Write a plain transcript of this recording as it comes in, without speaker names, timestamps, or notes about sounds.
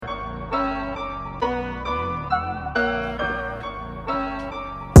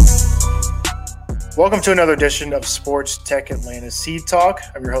Welcome to another edition of Sports Tech Atlanta Seed Talk.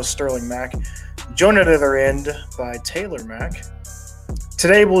 I'm your host, Sterling Mack, joined at the other end by Taylor Mack.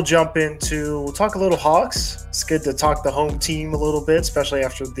 Today we'll talk a little Hawks. It's good to talk the home team a little bit, especially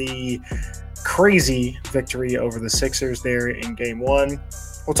after the crazy victory over the Sixers there in Game 1.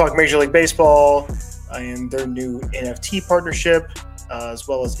 We'll talk Major League Baseball and their new NFT partnership, as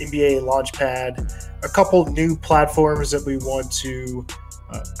well as NBA Launchpad, a couple new platforms that we want to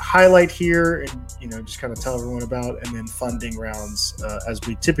highlight here and just kind of tell everyone about, and then funding rounds as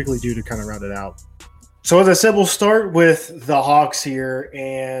we typically do to kind of round it out. So as I said, we'll start with the Hawks here,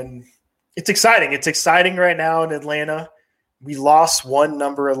 and it's exciting. It's exciting right now in Atlanta. We lost one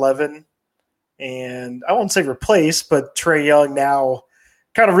number 11, and I won't say replace, but Trae Young now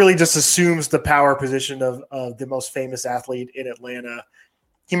kind of really just assumes the power position of the most famous athlete in Atlanta.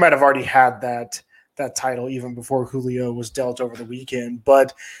 He might have already had that title even before Julio was dealt over the weekend.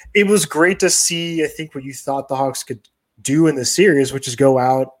 But it was great to see, I think, what you thought the Hawks could do in the series, which is go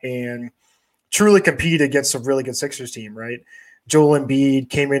out and truly compete against a really good Sixers team, right? Joel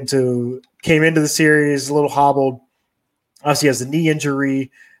Embiid came into the series a little hobbled. Obviously has a knee injury.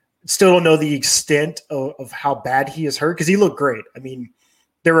 Still don't know the extent of how bad he is hurt because he looked great. I mean,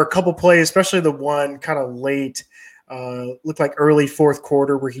 there were a couple plays, especially the one kind of late, looked like early fourth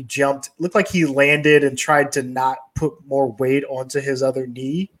quarter where he jumped, looked like he landed and tried to not put more weight onto his other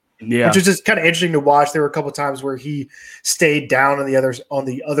knee, which was just kind of interesting to watch. There were a couple of times where he stayed down on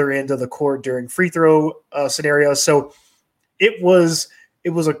the other end of the court during free throw scenarios. So it was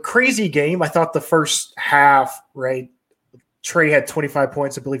a crazy game. I thought the first half, right, Trae had 25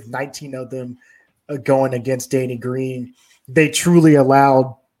 points, I believe 19 of them going against Danny Green. They truly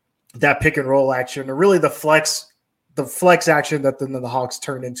allowed that pick and roll action, or really the flex action that then the Hawks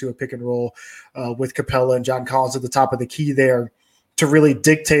turned into a pick and roll with Capella and John Collins at the top of the key there to really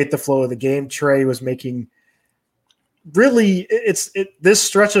dictate the flow of the game. Trae was making this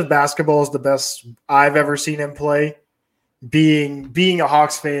stretch of basketball is the best I've ever seen him play. Being a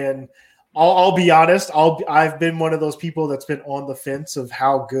Hawks fan, I'll be honest. I've been one of those people that's been on the fence of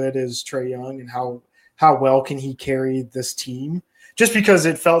how good is Trae Young and how well can he carry this team, just because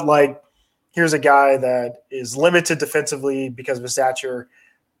it felt like here's a guy that is limited defensively because of his stature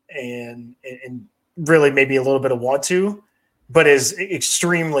and really maybe a little bit of want to, but is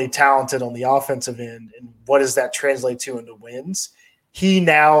extremely talented on the offensive end. And what does that translate to into wins? He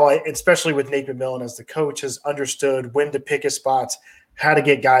now, especially with Nate McMillan as the coach, has understood when to pick his spots, how to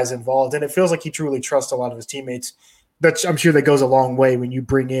get guys involved. And it feels like he truly trusts a lot of his teammates. I'm sure that goes a long way when you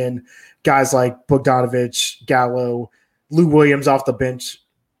bring in guys like Bogdanovich, Gallo, Lou Williams off the bench.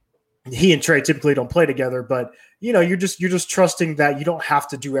 He and Trae typically don't play together, but you're just trusting that you don't have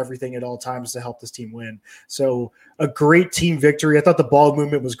to do everything at all times to help this team win. So a great team victory. I thought the ball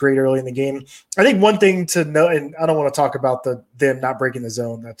movement was great early in the game. I think one thing to know, and I don't want to talk about them not breaking the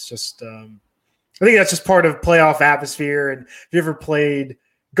zone. That's just I think that's just part of playoff atmosphere. And if you ever played,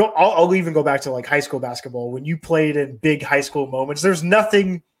 I'll even go back to like high school basketball. When you played in big high school moments, there's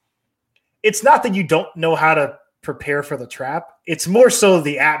nothing. It's not that you don't know how to prepare for the trap. It's more so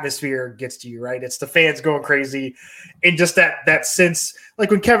the atmosphere gets to you, right? It's the fans going crazy, and just that sense,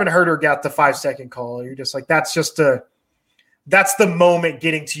 like when Kevin Huerter got the 5-second call, you're just like, that's the moment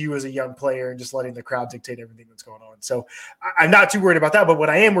getting to you as a young player and just letting the crowd dictate everything that's going on. So I'm not too worried about that. But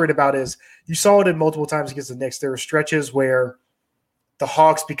what I am worried about is you saw it in multiple times against the Knicks. There were stretches where the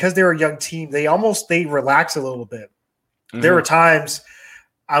Hawks, because they're a young team, they relax a little bit. Mm-hmm. There were times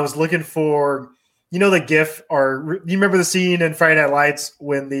I was looking for, the GIF, or you remember the scene in Friday Night Lights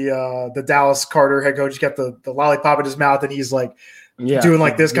when the Dallas Carter head coach got the lollipop in his mouth and he's like doing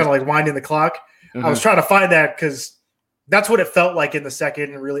like this, kind of like winding the clock. Mm-hmm. I was trying to find that because that's what it felt like in the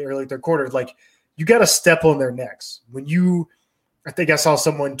second and really early third quarter. Like you got to step on their necks. I think I saw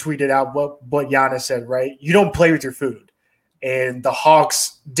someone tweeted out what Giannis said, right? You don't play with your food. And the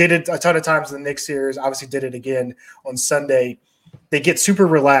Hawks did it a ton of times in the Knicks series, obviously did it again on Sunday. They get super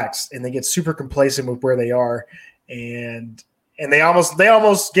relaxed and they get super complacent with where they are. And they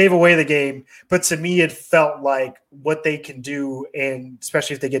almost gave away the game. But to me, it felt like what they can do, and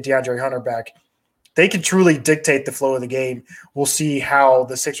especially if they get DeAndre Hunter back, they can truly dictate the flow of the game. We'll see how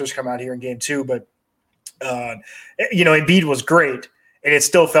the Sixers come out here in game 2. But, Embiid was great. And it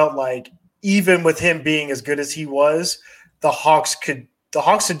still felt like even with him being as good as he was, the Hawks could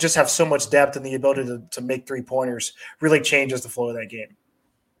just have so much depth, and the ability to make 3-pointers really changes the flow of that game.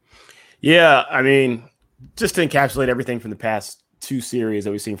 Yeah, I mean, just to encapsulate everything from the past 2 series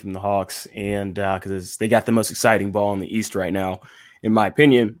that we've seen from the Hawks, and because they got the most exciting ball in the East right now, in my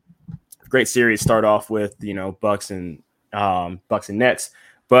opinion. Great series. Start off with Bucks and Nets,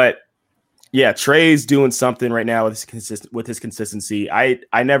 but Yeah, Trey's doing something right now with his consistency.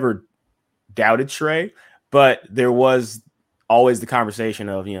 I never doubted Trey, but there was always the conversation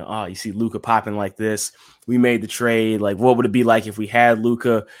of, you see Luka popping like this. We made the trade. Like, what would it be like if we had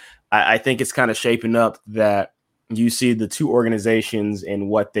Luka? I think it's kind of shaping up that you see the two organizations and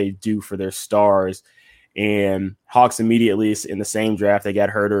what they do for their stars. And Hawks immediately in the same draft, they got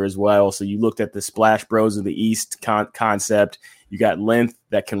Herter as well. So you looked at the Splash Bros of the East concept. You got length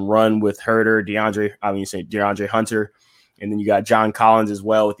that can run with Herter, DeAndre Hunter. And then you got John Collins as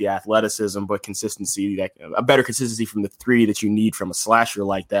well with the athleticism, but consistency, a better consistency from the three that you need from a slasher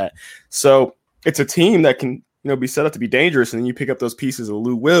like that. So it's a team that can, be set up to be dangerous. And then you pick up those pieces of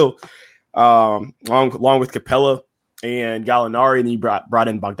Lou Will, along with Capella and Gallinari, and you brought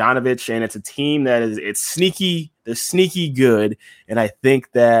in Bogdanovich, and it's a team that it's sneaky. They're sneaky good, and I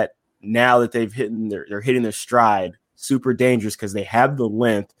think that now that they're hitting their stride, super dangerous because they have the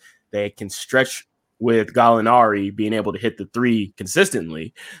length. They can stretch with Gallinari being able to hit the three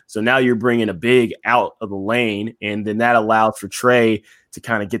consistently. So now you're bringing a big out of the lane, and then that allows for Trey to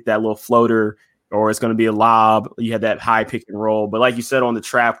kind of get that little floater, or it's going to be a lob. You had that high pick and roll. But like you said on the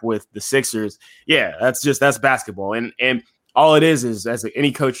trap with the Sixers, yeah, that's basketball. And all it is as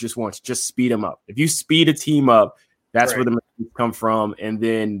any coach just wants, just speed them up. If you speed a team up, that's where the mistakes come from. And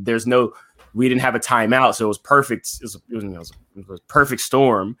then we didn't have a timeout, so it was perfect. It was a perfect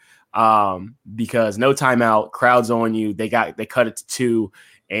storm because no timeout, crowds on you. They cut it to 2,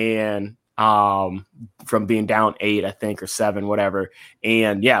 and from being down 8, I think, or 7, whatever.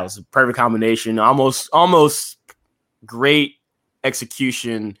 And yeah, it was a perfect combination. Almost great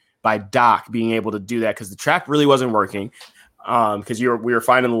execution by Doc being able to do that because the trap really wasn't working. Because we were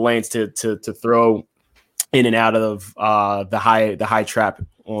finding the lanes to throw in and out of the high trap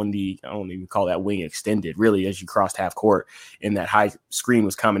on the, I don't even call that wing extended, really, as you crossed half court, and that high screen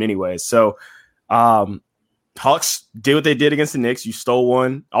was coming anyways. So Hawks did what they did against the Knicks. You stole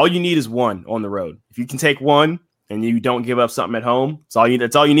one. All you need is one on the road. If you can take one and you don't give up something at home,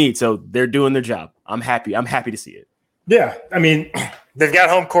 that's all you need. So they're doing their job. I'm happy to see it. Yeah, I mean, they've got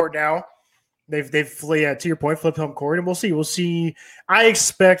home court now. They've to your point, flipped home court, and we'll see. I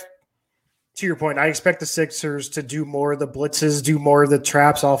expect the Sixers to do more of the blitzes, do more of the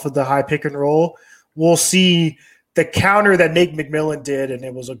traps off of the high pick and roll. We'll see the counter that Nate McMillan did, and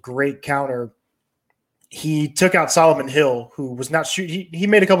it was a great counter. He took out Solomon Hill, who was not shooting. He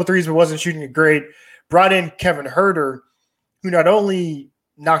made a couple threes, but wasn't shooting it great. Brought in Kevin Herter, who not only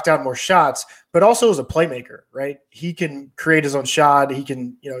knocked out more shots, but also is a playmaker, right? He can create his own shot. He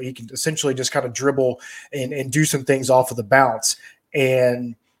can essentially just kind of dribble and do some things off of the bounce.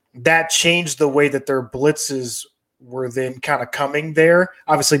 And that changed the way that their blitzes were then kind of coming there.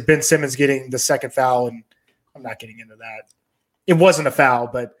 Obviously, Ben Simmons getting the second foul, and I'm not getting into that. It wasn't a foul,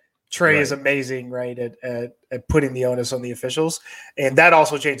 but Trey is amazing, right, at putting the onus on the officials. And that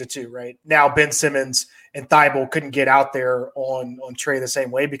also changed it too, right? Now Ben Simmons and Tibles couldn't get out there on Trey the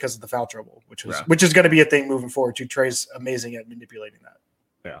same way because of the foul trouble, which is going to be a thing moving forward too. Trey's amazing at manipulating that.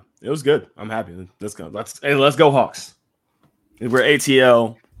 Yeah, it was good. I'm happy. Let's go. Let's go Hawks. We're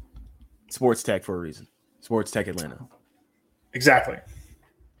ATL Sports Tech for a reason. Sports Tech Atlanta. Exactly.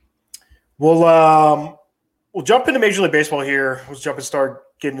 We'll jump into Major League Baseball here. Let's jump and start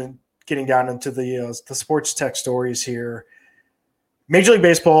getting down into the sports tech stories here. Major League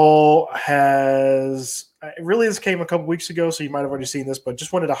Baseball this came a couple weeks ago, so you might have already seen this, but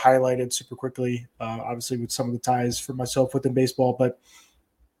just wanted to highlight it super quickly, obviously with some of the ties for myself within baseball. But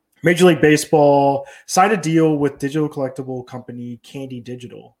Major League Baseball signed a deal with digital collectible company Candy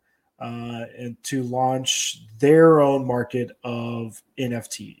Digital and to launch their own market of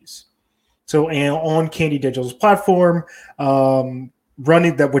NFTs. So on Candy Digital's platform,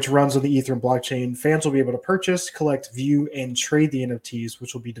 which runs on the Ethereum blockchain, fans will be able to purchase, collect, view, and trade the NFTs,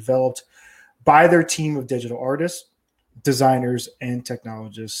 which will be developed by their team of digital artists, designers, and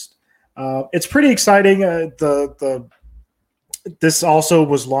technologists. It's pretty exciting. This also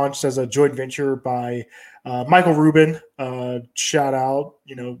was launched as a joint venture by Michael Rubin. Shout out,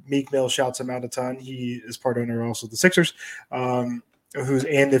 Meek Mill shouts him out a ton. He is part owner also of the Sixers. Who's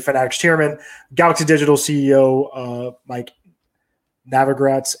and the Fanatics chairman, Galaxy Digital CEO Mike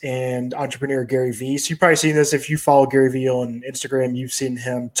Navigratz, and entrepreneur Gary Vee. So you've probably seen this if you follow Gary Vee on Instagram. You've seen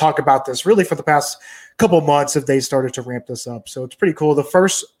him talk about this really for the past couple of months if they started to ramp this up. So it's pretty cool. The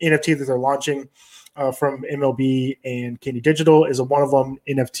first NFT that they're launching from MLB and Candy Digital is one of them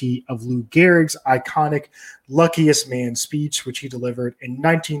NFT of Lou Gehrig's iconic Luckiest Man speech, which he delivered in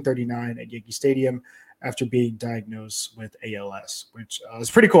 1939 at Yankee Stadium after being diagnosed with ALS, which is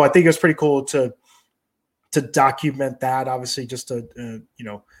pretty cool. I think it's pretty cool to document that. Obviously, just one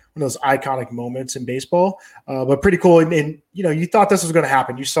of those iconic moments in baseball, but pretty cool. And you thought this was going to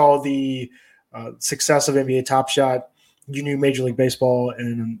happen. You saw the success of NBA Top Shot. You knew Major League Baseball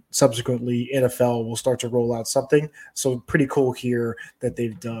and subsequently NFL will start to roll out something. So pretty cool here that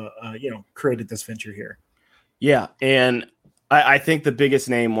they've created this venture here. Yeah, and I think the biggest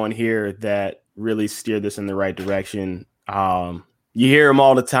name on here that really steered this in the right direction. You hear him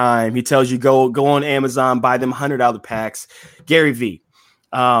all the time. He tells you go on Amazon, buy them $100 packs. Gary V.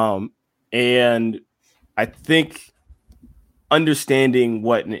 And I think understanding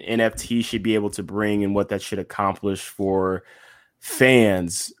what an NFT should be able to bring and what that should accomplish for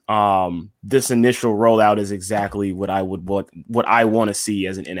fans, this initial rollout is exactly what I want to see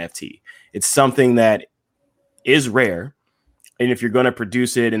as an NFT. It's something that is rare. And if you're going to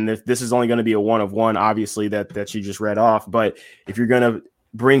produce it, and this is only going to be a one of one, obviously that you just read off, but if you're going to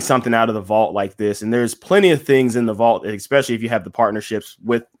bring something out of the vault like this, and there's plenty of things in the vault, especially if you have the partnerships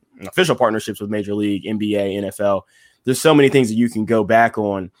with official partnerships with Major League, NBA, NFL, there's so many things that you can go back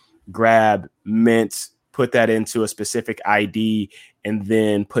on, grab, mint, put that into a specific ID, and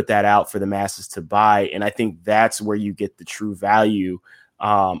then put that out for the masses to buy. And I think that's where you get the true value.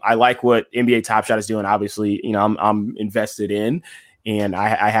 I like what NBA Top Shot is doing. Obviously, I'm invested in, and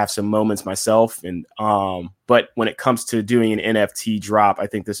I have some moments myself. And but when it comes to doing an NFT drop, I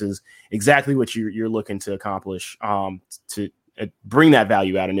think this is exactly what you're looking to accomplish, to bring that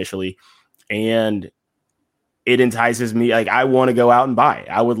value out initially. And it entices me. Like, I want to go out and buy.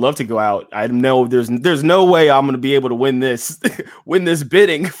 I would love to go out. I know there's no way I'm going to be able to win this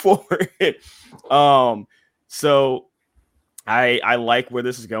bidding for it. So I like where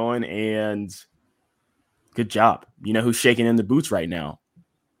this is going, and good job. You know who's shaking in the boots right now?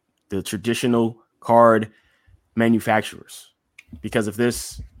 The traditional card manufacturers. Because if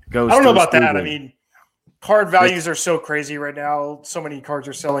this goes, I don't know about that. I mean, card values are so crazy right now. So many cards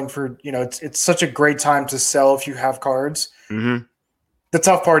are selling for, it's such a great time to sell if you have cards. Mm-hmm. The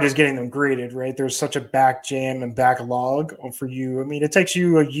tough part is getting them graded, right? There's such a back jam and backlog for you. I mean, it takes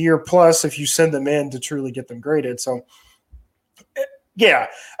you a year plus if you send them in to truly get them graded. So, yeah,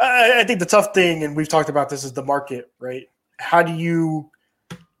 I think the tough thing, and we've talked about this, is the market, right? How do you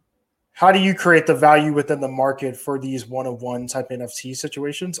create the value within the market for these one-of-one type NFT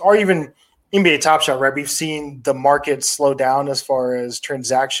situations, or even NBA Top Shot, right? We've seen the market slow down as far as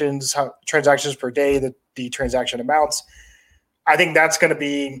transactions per day, the transaction amounts. I think that's going to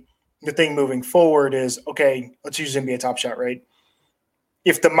be the thing moving forward is, okay, let's use NBA Top Shot, right?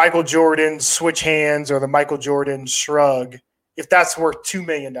 If the Michael Jordan switch hands or the Michael Jordan shrug, if that's worth $2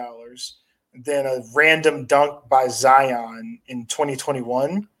 million, then a random dunk by Zion in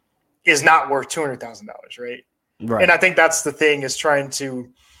 2021 is not worth $200,000, right? Right. And I think that's the thing, is trying to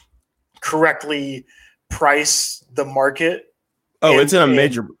correctly price the market. It's in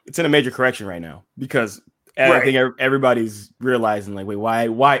a major correction right now, because I think everybody's realizing, like, wait,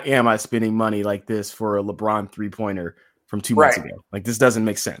 why am I spending money like this for a LeBron 3-pointer from 2 months ago? Like, this doesn't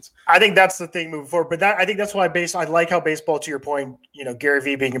make sense. I think that's the thing moving forward. But I think that's why I like how baseball, to your point, Gary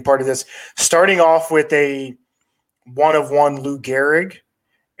V being a part of this, starting off with a one-of-one Lou Gehrig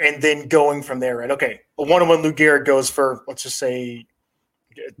and then going from there, right? Okay, a one-of-one Lou Gehrig goes for, let's just say,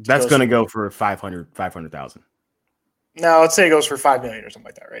 that's going to go for 500,000. No, let's say it goes for $5 million or something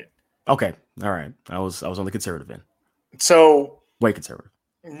like that, right? Okay, all right. I was on the conservative end. So way conservative.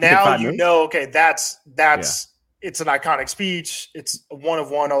 Now okay, that's it's an iconic speech. It's a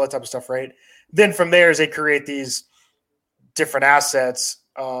one-of-one, all that type of stuff, right? Then from there, as they create these different assets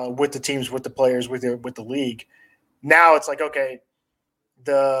with the teams, with the players, with the league. Now it's like, okay,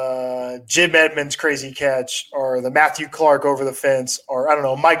 the Jim Edmonds crazy catch, or the Matthew Clark over the fence, or I don't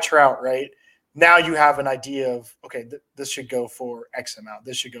know, Mike Trout, right? Now you have an idea of, okay, this should go for X amount.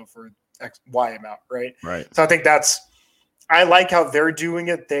 This should go for Y amount, right? Right. So I think I like how they're doing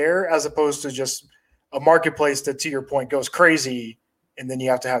it there, as opposed to just a marketplace that, to your point, goes crazy, and then you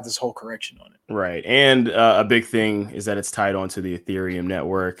have to have this whole correction on it. Right. And a big thing is that it's tied onto the Ethereum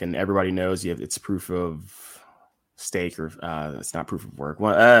network, and everybody knows it's proof of stake, or it's not proof of work.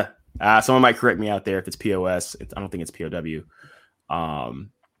 Well, someone might correct me out there if it's POS. I don't think it's POW.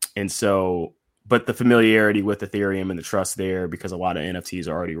 And so, but the familiarity with Ethereum and the trust there, because a lot of NFTs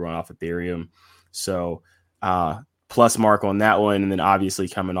are already run off Ethereum. So plus mark on that one. And then obviously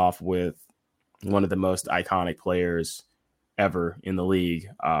coming off with one of the most iconic players ever in the league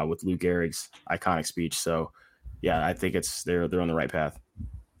with Lou Gehrig's iconic speech. So yeah, I think they're on the right path.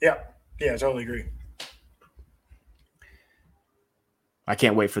 Yeah. Yeah, I totally agree. I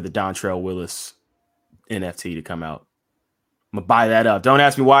can't wait for the Dontrell Willis NFT to come out. I'm gonna buy that up. Don't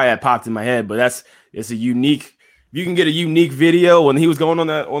ask me why that popped in my head, but it's a unique. If you can get a unique video when he was going on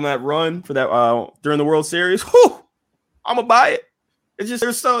that run for that during the World Series, I'm gonna buy it. It's just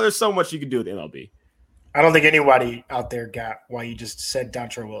there's so much you can do with MLB. I don't think anybody out there got why you just said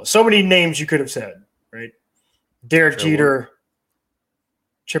Dontrelle Willis. So many names you could have said, right? Derek Jeter,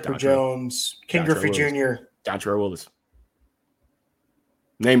 Chipper Jones, King Griffey Jr. Dontrelle Willis.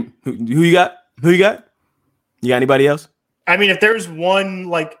 Name who you got? Who you got? You got anybody else? I mean, if there's one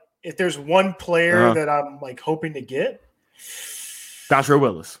player that I'm like hoping to get, Dontrelle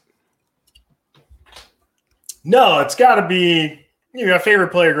Willis. No, it's got to be my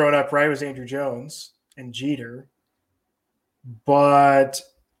favorite player growing up, right? Was Andrew Jones and Jeter, but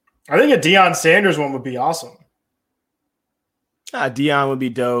I think a Deion Sanders one would be awesome. Deion would be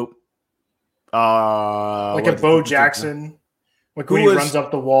dope. Like a Bo Jackson, like when he runs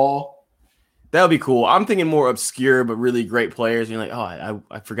up the wall. That would be cool. I'm thinking more obscure but really great players. You're like,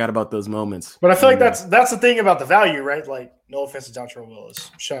 I forgot about those moments. But I feel like that's the thing about the value, right? Like, no offense to Dontrelle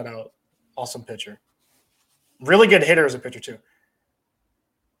Willis, shout out, awesome pitcher, really good hitter as a pitcher too.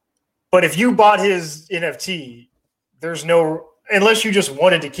 But if you bought his NFT, there's no, unless you just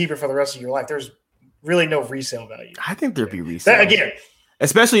wanted to keep it for the rest of your life, there's really no resale value. I think there'd be resale. Again,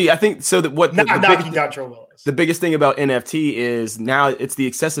 especially I think so that what the biggest thing about NFT is now it's the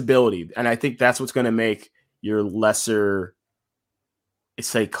accessibility. And I think that's what's going to make your lesser,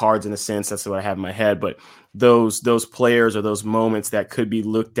 say cards in a sense, that's what I have in my head, but those players or those moments that could be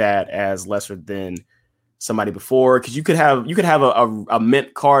looked at as lesser than somebody before, because you could have a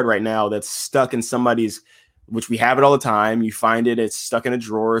mint card right now that's stuck in somebody's, which we have it all the time. You find it's stuck in a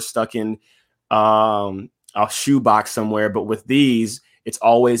drawer, stuck in a shoebox somewhere. But with these, it's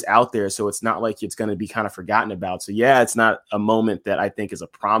always out there, so it's not like it's going to be kind of forgotten about. So yeah, it's not a moment that I think is a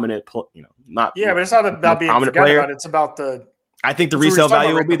prominent, but it's not about being forgotten about. It's about I think the resale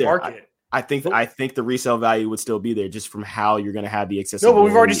value will be there. I think the resale value would still be there just from how you're going to have the accessibility. No, but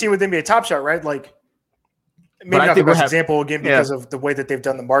we've already seen with NBA Top Shot, right? Like, maybe not the best example again because of the way that they've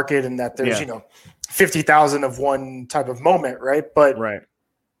done the market and that there's 50,000 of one type of moment, right? But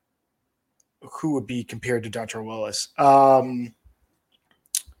who would be compared to Dontrelle Willis? I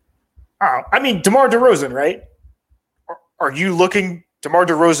mean, DeMar DeRozan, right? Are you looking? DeMar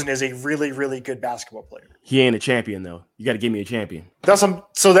DeRozan is a really, really good basketball player. He ain't a champion, though. You got to give me a champion. That's my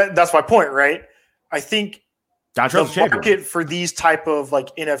point, right? I think Dontrelle's the market for these type of like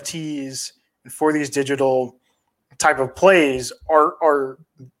NFTs and for these digital type of plays are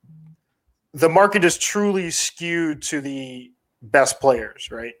the market is truly skewed to the best players,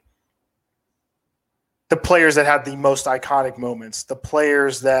 right? The players that have the most iconic moments, the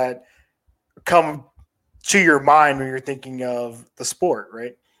players that come to your mind when you're thinking of the sport,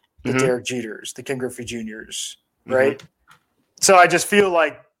 right? The Derek Jeters, the Ken Griffey Juniors, right? So I just feel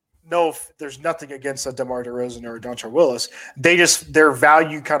like there's nothing against a DeMar DeRozan or a Dontrelle Willis. Their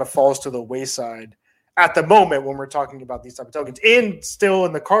value kind of falls to the wayside at the moment when we're talking about these type of tokens, and still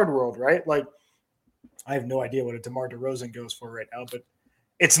in the card world, right? Like, I have no idea what a DeMar DeRozan goes for right now, but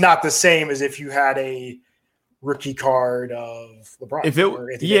it's not the same as if you had a rookie card of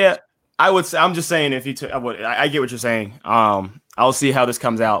LeBron. I'm just saying if you I get what you're saying. I'll see how this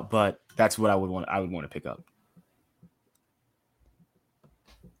comes out, but that's what I would want to pick up.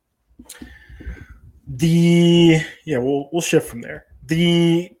 We'll shift from there.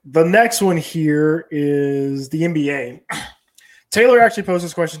 The next one here is the NBA. Taylor actually posed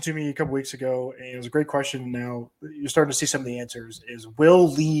this question to me a couple weeks ago, and it was a great question. Now you're starting to see some of the answers.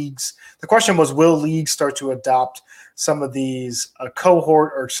 The question was, will leagues start to adopt some of these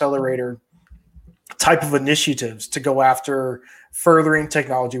cohort or accelerator type of initiatives to go after furthering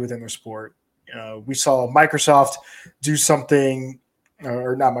technology within their sport? We saw Microsoft do something,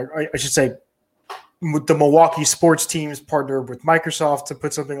 I should say, the Milwaukee sports teams partnered with Microsoft to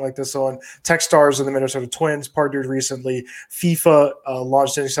put something like this on. Techstars and the Minnesota Twins partnered recently. FIFA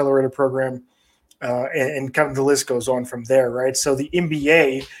launched an accelerator program, and kind of the list goes on from there, right? So the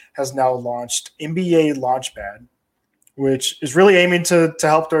NBA has now launched NBA Launchpad, which is really aiming to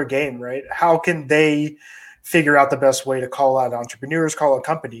help their game, right? How can they figure out the best way to call out entrepreneurs, call out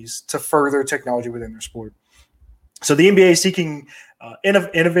companies to further technology within their sport? So the NBA is seeking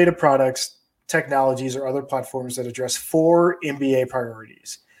innovative products, technologies, or other platforms that address 4 NBA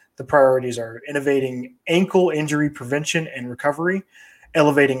priorities. The priorities are innovating ankle injury prevention and recovery,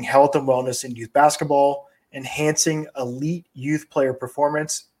 elevating health and wellness in youth basketball, enhancing elite youth player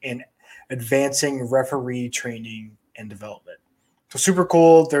performance, and advancing referee training and development. So super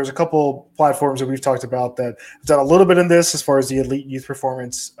cool. There's a couple platforms that we've talked about that have done a little bit in this as far as the elite youth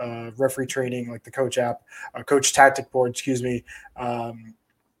performance, referee training, like the coach app, coach tactic board,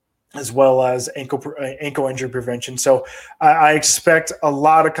 as well as ankle injury prevention. So I expect a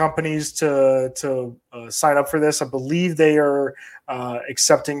lot of companies to sign up for this. I believe they are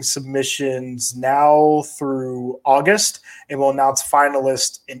accepting submissions now through August, and will announce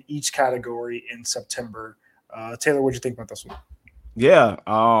finalists in each category in September. Taylor, what do you think about this one? Yeah.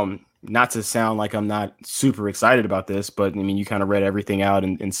 Not to sound like I'm not super excited about this, but I mean, you kind of read everything out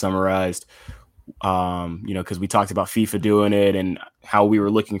and summarized, because we talked about FIFA doing it and how we were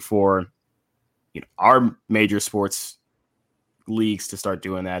looking for, our major sports leagues to start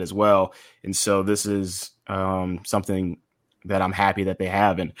doing that as well. And so this is something that I'm happy that they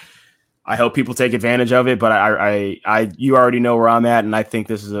have. And I hope people take advantage of it, but you already know where I'm at. And I think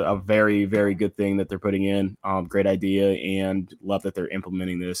this is a very, very good thing that they're putting in. Great idea, and love that they're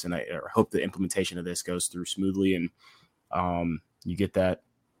implementing this. And I hope the implementation of this goes through smoothly. And you get a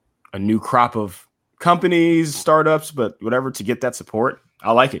new crop of companies, startups, but whatever, to get that support.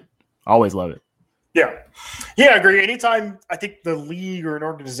 I like it. Always love it. Yeah, I agree. Anytime I think the league or an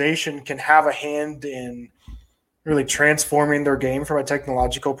organization can have a hand in really transforming their game from a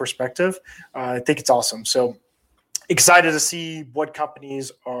technological perspective, I think it's awesome. So excited to see what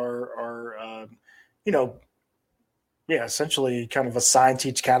companies are essentially kind of assigned to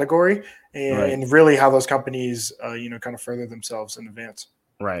each category, and really how those companies, kind of further themselves in advance.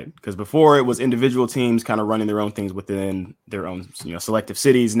 Right, because before it was individual teams kind of running their own things within their own, selective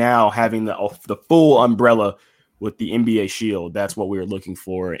cities. Now having the full umbrella with the NBA Shield, that's what we were looking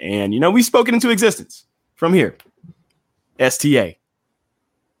for. And, we spoke it into existence from here. STA.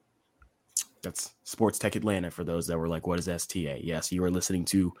 That's Sports Tech Atlanta, for those that were like, what is STA? Yes, you are listening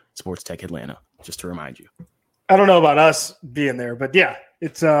to Sports Tech Atlanta, just to remind you. I don't know about us being there, but yeah,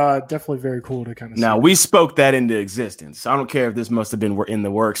 it's definitely very cool to kind of now see. We spoke that into existence. I don't care if this must have been in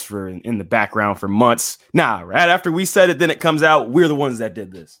the works in the background for months. Nah, right after we said it, then it comes out. We're the ones that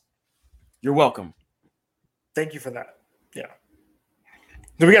did this. You're welcome. Thank you for that. Yeah.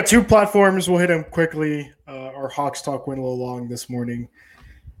 So we got two platforms. We'll hit them quickly. Our Hawks talk went a little long this morning.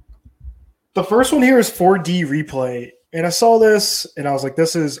 The first one here is 4DReplay. And I saw this and I was like,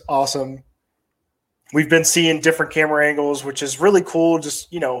 this is awesome. We've been seeing different camera angles, which is really cool.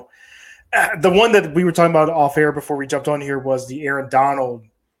 Just, the one that we were talking about off air before we jumped on here was the Aaron Donald.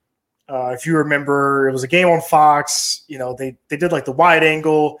 If you remember, it was a game on Fox. They did like the wide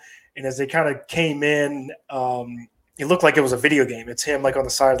angle. And as they kind of came in, it looked like it was a video game. It's him like on the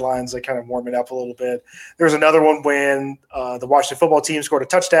sidelines, like kind of warming up a little bit. There was another one when the Washington football team scored a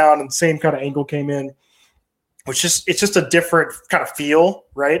touchdown and the same kind of angle came in, which it's just a different kind of feel,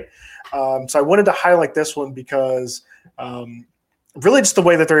 right? So I wanted to highlight this one because really just the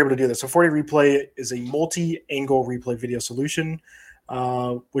way that they're able to do this. So 4DReplay is a multi-angle replay video solution,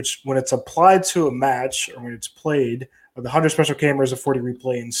 which when it's applied to a match or when it's played, the 100 special cameras of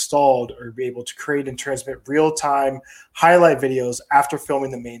 4DReplay installed are able to create and transmit real-time highlight videos after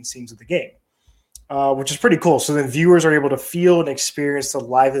filming the main scenes of the game, which is pretty cool. So then viewers are able to feel and experience the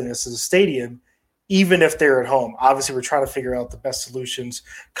liveliness of the stadium, even if they're at home. Obviously, we're trying to figure out the best solutions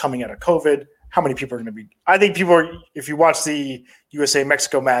coming out of COVID. How many people are going to be – I think people are – if you watch the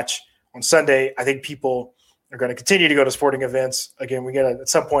USA-Mexico match on Sunday, I think people are going to continue to go to sporting events. Again, we got to at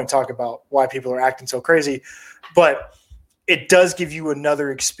some point talk about why people are acting so crazy. But it does give you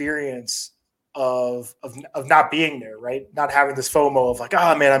another experience of not being there, right? Not having this FOMO of like,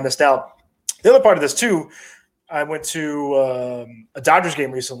 oh, man, I missed out. The other part of this too – I went to a Dodgers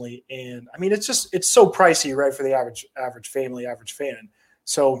game recently, and I mean, it's so pricey, right, for the average family, average fan.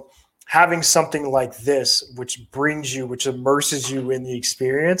 So having something like this, which immerses you in the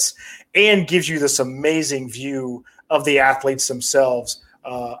experience and gives you this amazing view of the athletes themselves,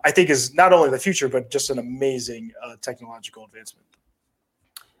 I think is not only the future, but just an amazing technological advancement.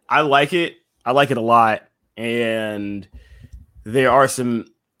 I like it. I like it a lot. And there are some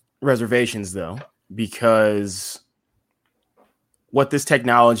reservations, though, because what this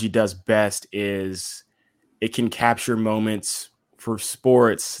technology does best is it can capture moments for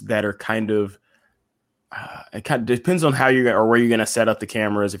sports that are kind of it kind of depends on how you're or where you're going to set up the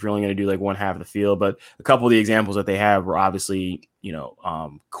cameras. If you're only going to do like one half of the field, but a couple of the examples that they have were obviously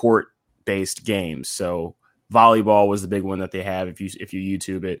court based games. So volleyball was the big one that they have if you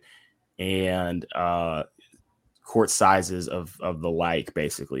YouTube it, and court sizes of the like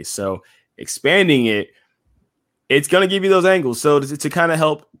basically. So expanding it's going to give you those angles. So to kind of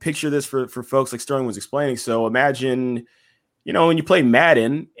help picture this for folks like Sterling was explaining. So imagine when you play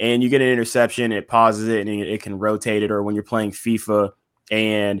Madden and you get an interception, it pauses it and it can rotate it. Or when you're playing FIFA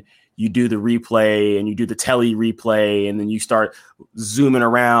and you do the replay and you do the tele replay and then you start zooming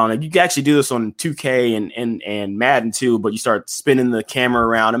around, and you can actually do this on 2K and Madden too, but you start spinning the camera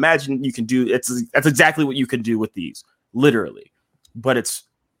around. Imagine you can do that's exactly what you can do with these, literally, but it's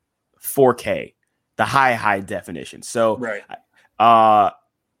 4K, the high definition. So right.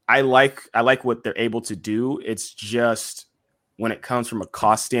 I like what they're able to do. It's just when it comes from a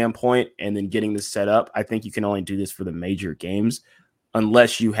cost standpoint and then getting this set up, I think you can only do this for the major games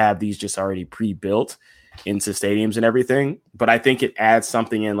unless you have these just already pre-built into stadiums and everything. But I think it adds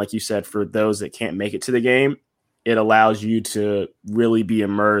something in, like you said, for those that can't make it to the game. It allows you to really be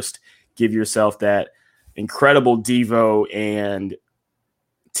immersed, give yourself that incredible Devo and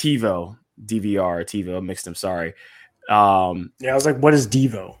TiVo, DVR, TiVo, mixed them, sorry. I was like, what is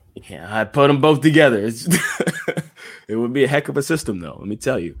Devo? Yeah, I put them both together. It would be a heck of a system, though, let me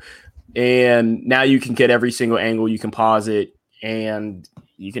tell you. And now you can get every single angle. You can pause it, and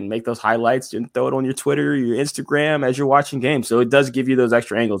you can make those highlights and throw it on your Twitter, your Instagram as you're watching games. So it does give you those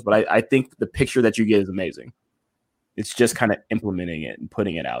extra angles. But I think the picture that you get is amazing. It's just kind of implementing it and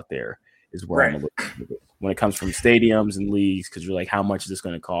putting it out there is where I'm looking when it comes from stadiums and leagues, because you're like, how much is this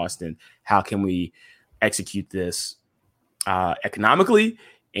going to cost, and how can we execute this economically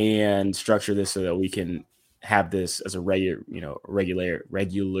and structure this so that we can have this as a regular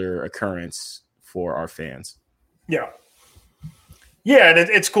occurrence for our fans. Yeah, and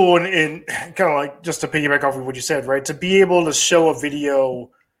it's cool, and kind of like, just to piggyback off of what you said, right? To be able to show a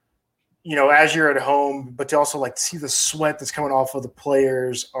video, as you're at home, but to also like see the sweat that's coming off of the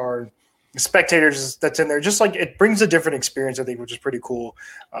players or spectators that's in there, just like it brings a different experience, I think, which is pretty cool.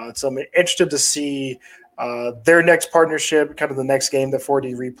 So I'm interested to see their next partnership, kind of the next game that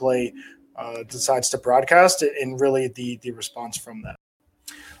 4DReplay decides to broadcast, and really the response from that.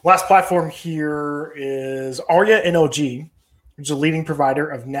 Last platform here is Arria NLG, which is a leading provider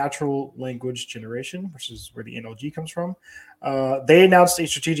of natural language generation, which is where the NLG comes from. They announced a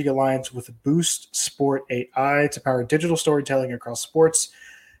strategic alliance with Boost Sport AI to power digital storytelling across sports,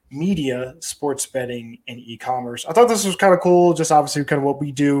 media, sports betting, and e-commerce. I thought this was kind of cool, just obviously kind of what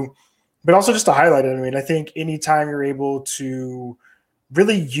we do, but also just to highlight it. I mean, I think anytime you're able to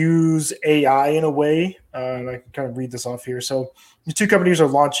really use AI in a way, and I can kind of read this off here. So the two companies are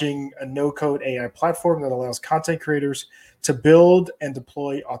launching a no-code AI platform that allows content creators to build and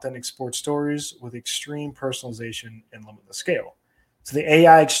deploy authentic sports stories with extreme personalization and limitless scale. So the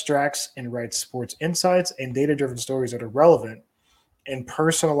AI extracts and writes sports insights and data-driven stories that are relevant and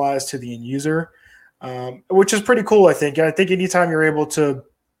personalized to the end user, which is pretty cool, I think. I think anytime you're able to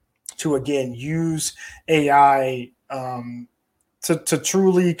again use AI to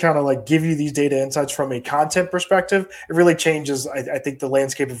truly kind of like give you these data insights from a content perspective, it really changes, I think, the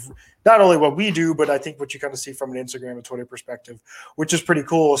landscape of not only what we do, but I think what you kind of see from an Instagram and Twitter perspective, which is pretty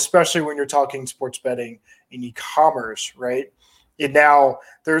cool, especially when you're talking sports betting and e-commerce, right? And now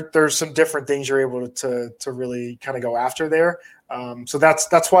there's some different things you're able to really kind of go after there. So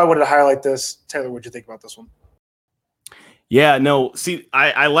that's why I wanted to highlight this. Taylor, what'd you think about this one? Yeah, no, see,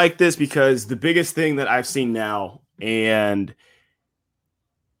 I like this because the biggest thing that I've seen now, and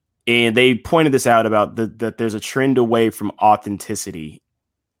they pointed this out about that there's a trend away from authenticity,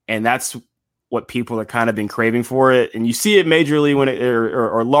 and that's what people are kind of been craving for it. And you see it majorly when it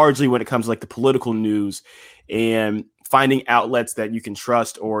or largely when it comes to like the political news and finding outlets that you can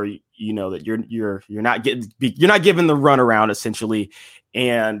trust, or that you're not given the runaround essentially,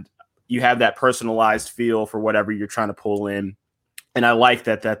 and you have that personalized feel for whatever you're trying to pull in. And I like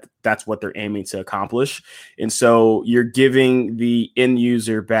that's what they're aiming to accomplish. And so you're giving the end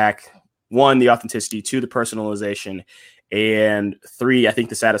user back, 1, the authenticity, 2, the personalization, and 3, I think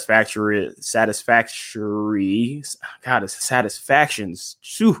the satisfactions.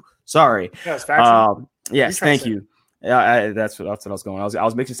 Sorry. Satisfaction. Yes, thank you. That's what I was going. I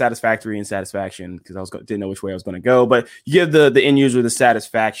was mixing satisfactory and satisfaction because didn't know which way I was going to go. But you give the end user the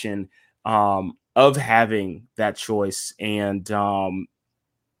satisfaction of having that choice, and just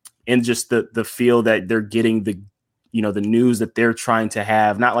the feel that they're getting the news that they're trying to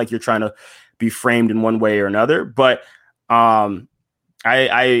have. Not like you're trying to be framed in one way or another, but I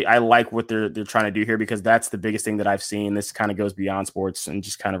like what they're trying to do here, because that's the biggest thing that I've seen. This kind of goes beyond sports, and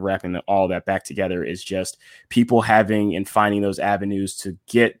just kind of wrapping all that back together is just people having and finding those avenues to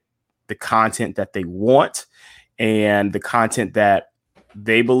get the content that they want and the content that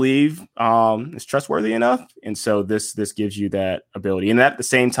they believe is trustworthy enough. And so this gives you that ability. And at the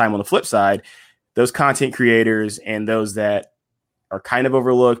same time, on the flip side, those content creators and those that are kind of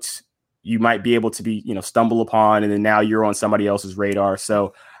overlooked you might be able to be, stumble upon, and then now you're on somebody else's radar.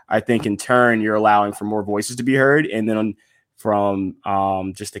 So I think in turn, you're allowing for more voices to be heard. And then from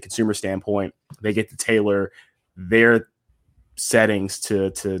just the consumer standpoint, they get to tailor their settings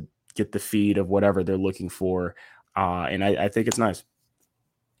to get the feed of whatever they're looking for. And I think it's nice.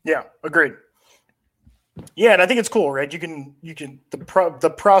 Yeah, agreed. Yeah, and I think it's cool, right? You can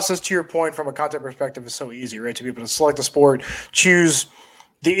the process, to your point, from a content perspective, is so easy, right? To be able to select the sport, choose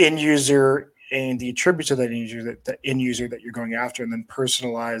the end user and the attributes of that end user that you're going after, and then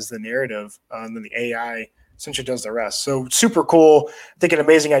personalize the narrative, and then the AI essentially does the rest. So super cool. I think an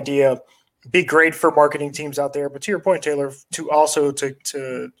amazing idea. Be great for marketing teams out there. But to your point, Taylor, to also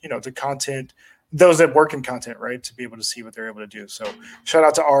to content, those that work in content, right, to be able to see what they're able to do. So shout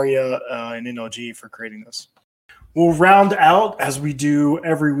out to Arria and NLG for creating this. We'll round out, as we do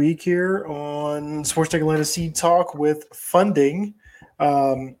every week here on Sports Tech Atlanta Seed Talk, with funding.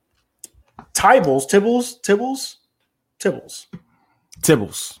 Tibles.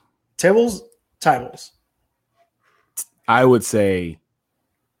 I would say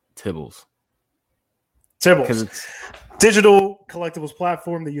Tibles. Because it's digital collectibles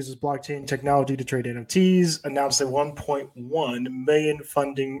platform that uses blockchain technology to trade NFTs. Announced a $1.1 million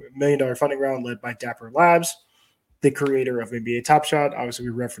funding round led by Dapper Labs, the creator of NBA Top Shot. Obviously,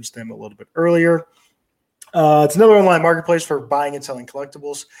 we referenced them a little bit earlier. It's another online marketplace for buying and selling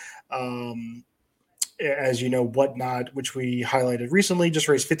collectibles. As you know, Whatnot, which we highlighted recently, just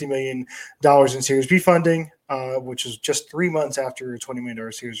raised $50 million in Series B funding, which is just 3 months after a $20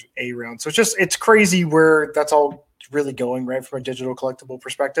 million Series A round. So it's crazy where that's all really going, right, from a digital collectible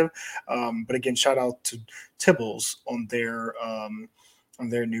perspective. But again, shout out to Tibles on their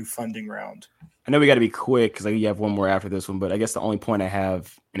new funding round. I know we got to be quick because you have one more after this one, but I guess the only point I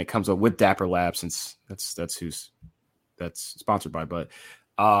have, and it comes up with Dapper Labs, since that's sponsored by, but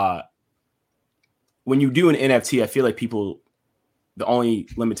when you do an NFT, I feel like the only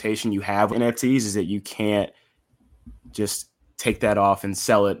limitation you have with NFTs is that you can't just take that off and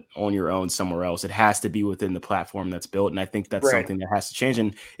sell it on your own somewhere else. It has to be within the platform that's built. And I think that's something that has to change.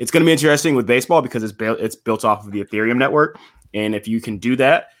 And it's going to be interesting with baseball because it's built off of the Ethereum network. And if you can do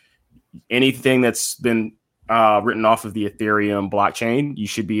that, anything that's been written off of the Ethereum blockchain, you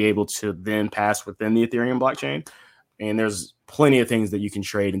should be able to then pass within the Ethereum blockchain. And there's plenty of things that you can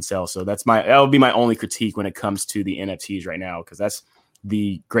trade and sell. So that would be my only critique when it comes to the NFTs right now, because that's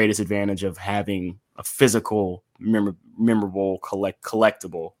the greatest advantage of having a physical, memorable,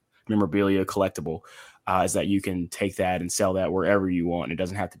 collectible memorabilia collectible, is that you can take that and sell that wherever you want. It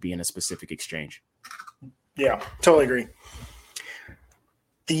doesn't have to be in a specific exchange. Yeah, totally agree.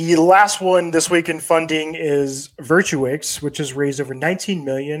 The last one this week in funding is Virtuix, which has raised over $19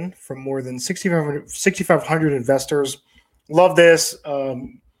 million from more than 6,500 investors. Love this. I've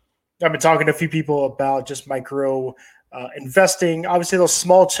been talking to a few people about just micro investing. Obviously, those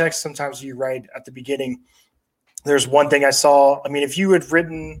small checks sometimes you write at the beginning. There's one thing I saw. I mean, if you had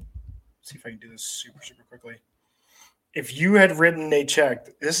written, let's see if I can do this super quickly. If you had written a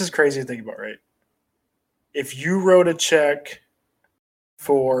check, this is crazy to think about, right? If you wrote a check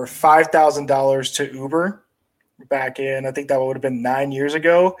for $5,000 to Uber back in, I think that would have been 9 years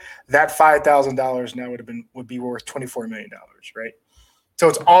ago, that $5,000 now would be worth $24 million, right? So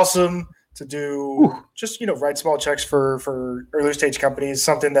it's awesome to do just, write small checks for early stage companies,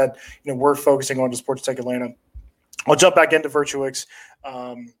 something that, we're focusing on to Sports Tech Atlanta. I'll jump back into Virtuix.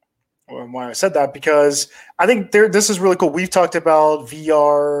 Why I said that, because I think this is really cool. We've talked about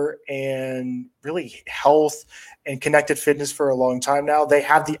VR and really health and connected fitness for a long time now. They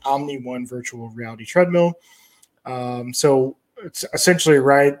have the Omni One virtual reality treadmill. So it's essentially,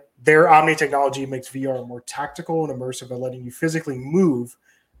 right, their Omni technology makes VR more tactical and immersive by letting you physically move,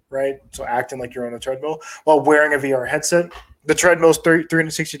 right? So acting like you're on a treadmill while wearing a VR headset. The treadmill's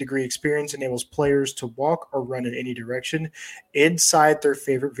 360-degree experience enables players to walk or run in any direction inside their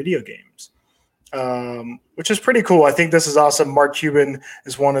favorite video games, which is pretty cool. I think this is awesome. Mark Cuban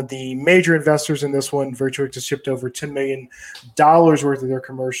is one of the major investors in this one. Virtuix has shipped over $10 million worth of their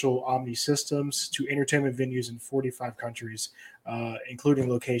commercial Omni systems to entertainment venues in 45 countries,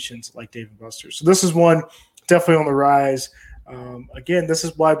 including locations like Dave & Buster's. So this is one definitely on the rise. Again, this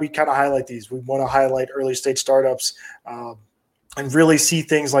is why we kind of highlight these. We want to highlight early stage startups and really see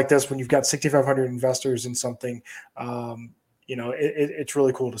things like this when you've got 6,500 investors in something. It's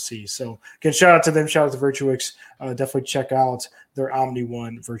really cool to see. So again, shout out to them. Shout out to Virtuix. Definitely check out their Omni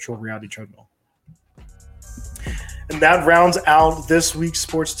One virtual reality treadmill. And that rounds out this week's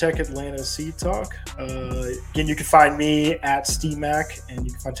Sports Tech Atlanta Seed Talk. Again, you can find me at SteveMac, and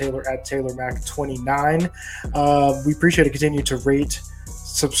you can find Taylor at TaylorMac29. We appreciate it. Continue to rate,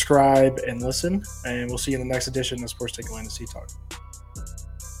 subscribe, and listen. And we'll see you in the next edition of Sports Take Atlanta Sea Talk.